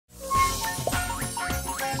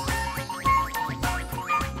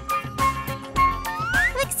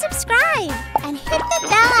subscribe and hit the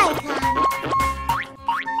bell icon.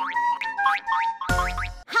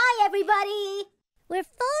 Hi, everybody! We're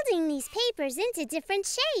folding these papers into different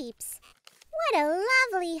shapes. What a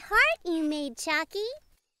lovely heart you made, Chalky.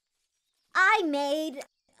 I made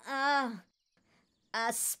a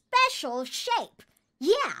special shape.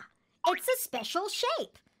 Yeah, it's a special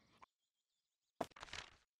shape.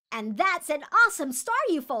 And that's an awesome star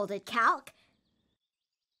you folded, Calc.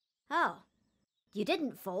 Oh, you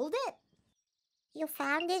didn't fold it? You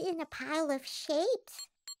found it in a pile of shapes?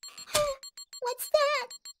 What's that?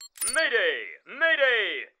 Mayday!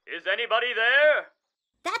 Mayday! Is anybody there?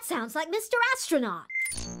 That sounds like Mr. Astronaut.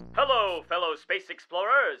 Hello, fellow space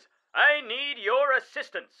explorers. I need your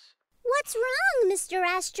assistance. What's wrong, Mr.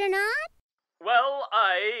 Astronaut? Well,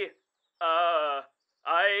 I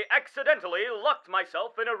accidentally locked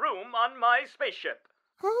myself in a room on my spaceship.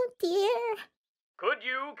 Oh, dear. Could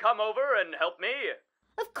you come over and help me?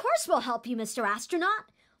 Of course we'll help you, Mr.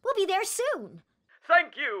 Astronaut. We'll be there soon.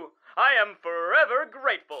 Thank you. I am forever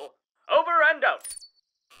grateful. Over and out.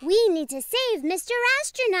 We need to save Mr.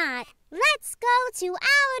 Astronaut. Let's go to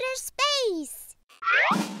outer space.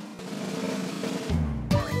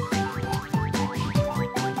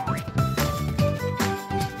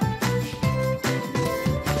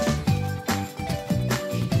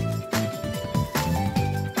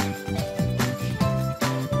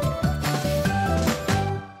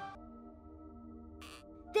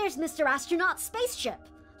 There's Mr. Astronaut's spaceship.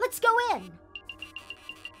 Let's go in.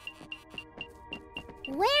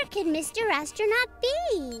 Where could Mr. Astronaut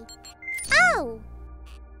be? Oh!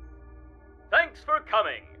 Thanks for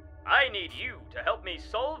coming. I need you to help me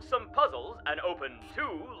solve some puzzles and open 2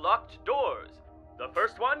 locked doors. The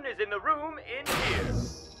first one is in the room in here.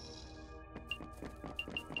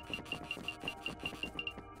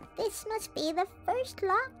 This must be the first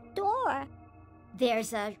locked door.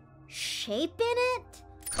 There's a shape in it?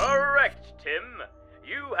 Correct, Tim.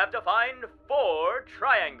 You have to find 4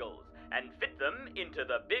 triangles and fit them into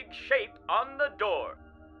the big shape on the door.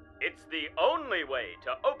 It's the only way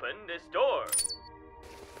to open this door.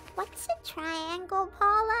 What's a triangle,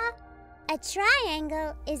 Paula? A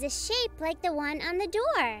triangle is a shape like the one on the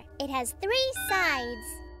door. It has 3 sides.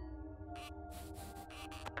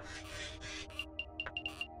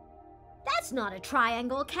 That's not a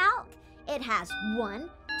triangle, Calc. It has 1,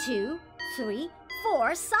 2, 3,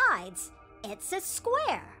 4 sides. It's a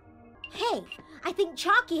square. Hey, I think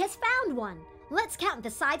Chalky has found one. Let's count the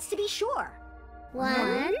sides to be sure.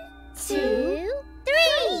 1, 2,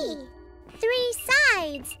 3. 3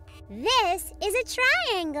 sides. This is a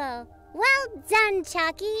triangle. Well done,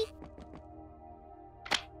 Chalky.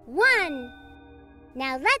 1.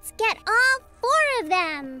 Now let's get all 4 of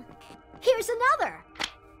them. Here's another.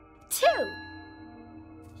 2.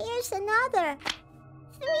 Here's another.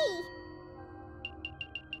 3.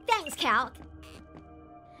 Thanks, Calc.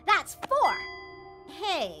 That's 4.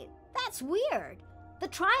 Hey, that's weird. The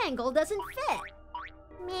triangle doesn't fit.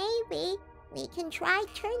 Maybe we can try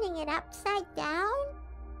turning it upside down?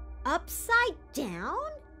 Upside down?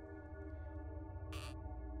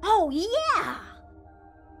 Oh, yeah!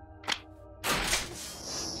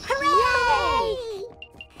 Hooray!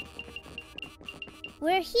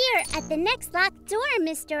 We're here at the next locked door,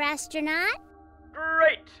 Mr. Astronaut.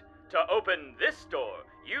 Great! To open this door,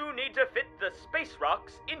 you need to fit the space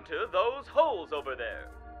rocks into those holes over there.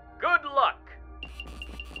 Good luck!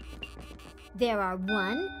 There are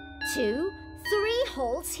 1, 2, 3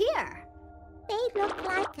 holes here. They look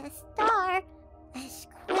like a star, a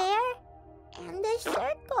square, and a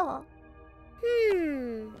circle.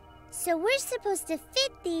 So we're supposed to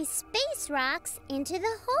fit these space rocks into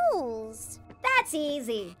the holes. That's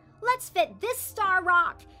easy. Let's fit this star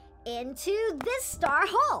rock into this star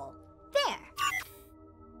hole. There.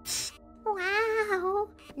 Wow!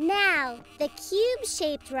 Now, the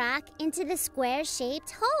cube-shaped rock into the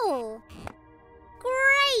square-shaped hole.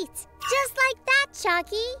 Great! Just like that,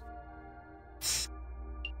 Chalky.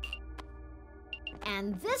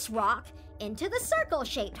 And this rock into the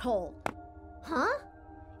circle-shaped hole. Huh?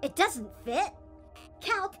 It doesn't fit.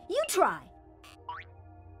 Calc, you try.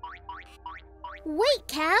 Wait,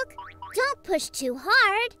 Calc. Don't push too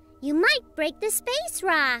hard. You might break the space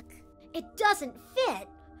rock. It doesn't fit.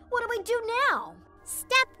 What do we do now?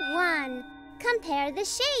 Step 1. Compare the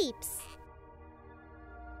shapes.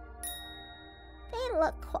 They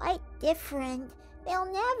look quite different.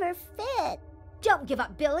 They'll never fit. Don't give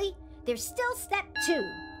up, Billy. There's still step 2.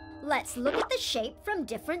 Let's look at the shape from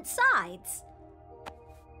different sides.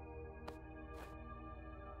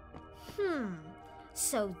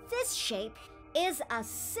 So this shape is a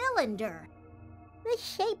cylinder. The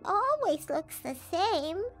shape always looks the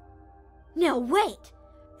same. Now wait!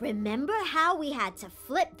 Remember how we had to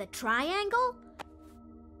flip the triangle?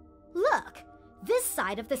 Look, this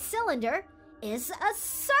side of the cylinder is a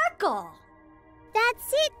circle.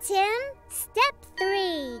 That's it, Tim. Step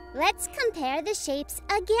 3. Let's compare the shapes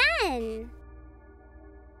again.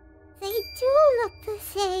 They do look the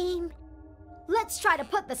same. Let's try to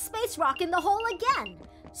put the space rock in the hole again.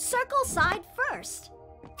 Circle side first.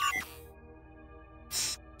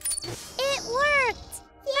 It worked!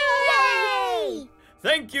 Yay!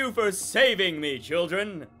 Thank you for saving me,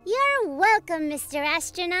 children. You're welcome, Mr.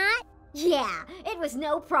 Astronaut. Yeah, it was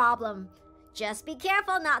no problem. Just be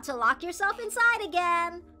careful not to lock yourself inside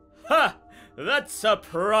again. Ha! That's a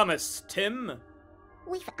promise, Tim.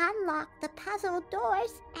 We've unlocked the puzzle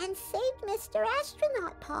doors and saved Mr.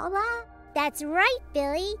 Astronaut, Paula. That's right,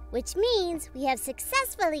 Billy, which means we have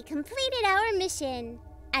successfully completed our mission.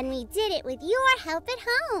 And we did it with your help at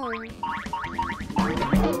home.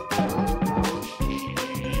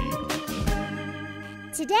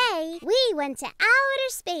 Today, we went to outer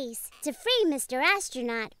space to free Mr.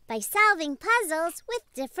 Astronaut by solving puzzles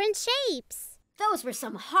with different shapes. Those were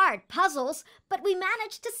some hard puzzles, but we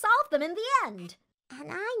managed to solve them in the end.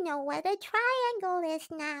 And I know what a triangle is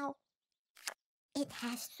now. It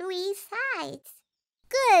has 3 sides.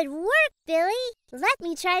 Good work, Billy. Let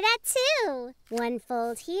me try that too. One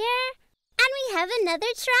fold here, and we have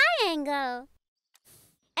another triangle.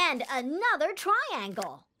 And another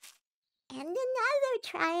triangle. And another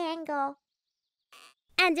triangle.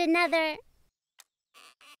 And another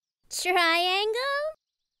triangle?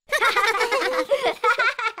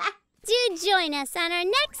 Do join us on our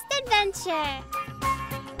next adventure.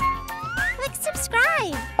 Click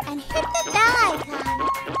subscribe and hit the bell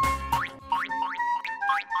icon.